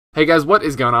Hey guys, what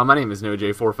is going on? My name is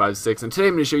NoJ456, and today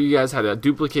I'm going to show you guys how to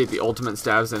duplicate the ultimate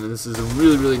staves, and this is a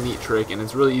really neat trick, and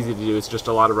it's really easy to do. It's just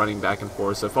a lot of running back and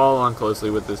forth, so follow along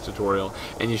closely with this tutorial,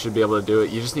 and you should be able to do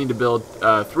it. You just need to build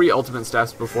 3 ultimate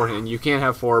staves beforehand. You can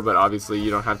have 4, but obviously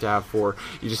you don't have to have 4.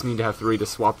 You just need to have 3 to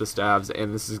swap the staves,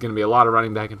 and this is going to be a lot of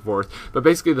running back and forth. But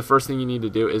basically the first thing you need to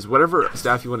do is whatever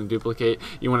staff you want to duplicate,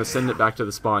 you want to send it back to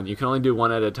the spawn. You can only do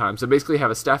one at a time, so basically have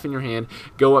a staff in your hand,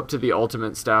 go up to the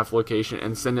ultimate staff location,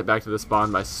 and send it back to the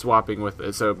spawn by swapping with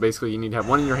it. So basically you need to have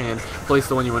one in your hand, place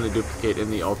the one you want to duplicate in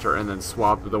the altar, and then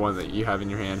swap the one that you have in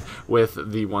your hand with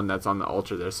the one that's on the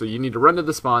altar there. So you need to run to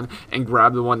the spawn and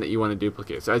grab the one that you want to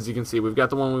duplicate. So as you can see, we've got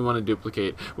the one we want to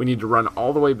duplicate. We need to run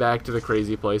all the way back to the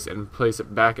crazy place and place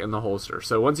it back in the holster.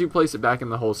 So once you place it back in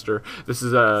the holster, this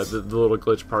is the little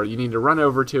glitch part. You need to run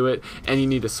over to it and you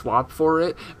need to swap for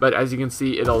it. But as you can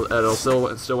see, it'll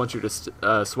still want you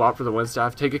to swap for the wind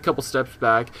staff. Take a couple steps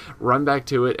back, run back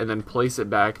to it, and then place it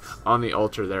back on the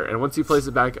altar there. And once you place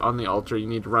it back on the altar, you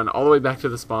need to run all the way back to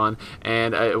the spawn,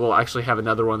 and it will actually have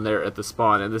another one there at the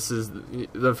spawn. And this is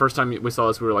the first time we saw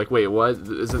this, we were like, wait, what?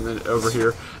 Isn't it over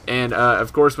here? And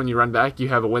of course, when you run back, you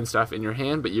have a wind staff in your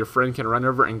hand, but your friend can run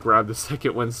over and grab the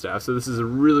second wind staff. So this is a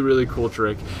really cool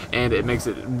trick, and it makes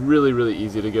it really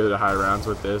easy to go to high rounds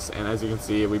with this. And as you can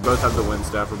see, we both have the wind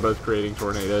staff. We're both creating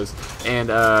tornadoes, and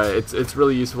it's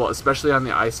really useful, especially on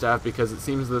the ice staff, because it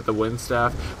seems that the wind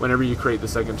staff, whenever you create the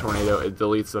second tornado, it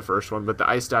deletes the first one. But the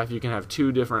ice staff, you can have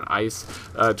 2 different ice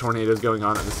tornadoes going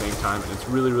on at the same time, and it's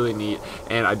really neat.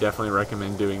 And I definitely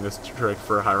recommend doing this trick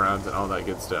for high rounds and all that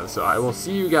good stuff. So I will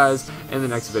see you guys in the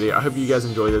next video. I hope you guys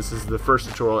enjoy this. This is the first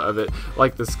tutorial of it,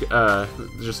 like this,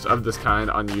 just of this kind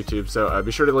on YouTube. So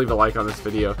be sure to leave a like on this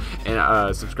video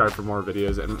and subscribe for more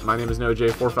videos. And my name is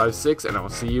NoJ456, and I will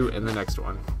see you in the next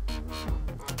one.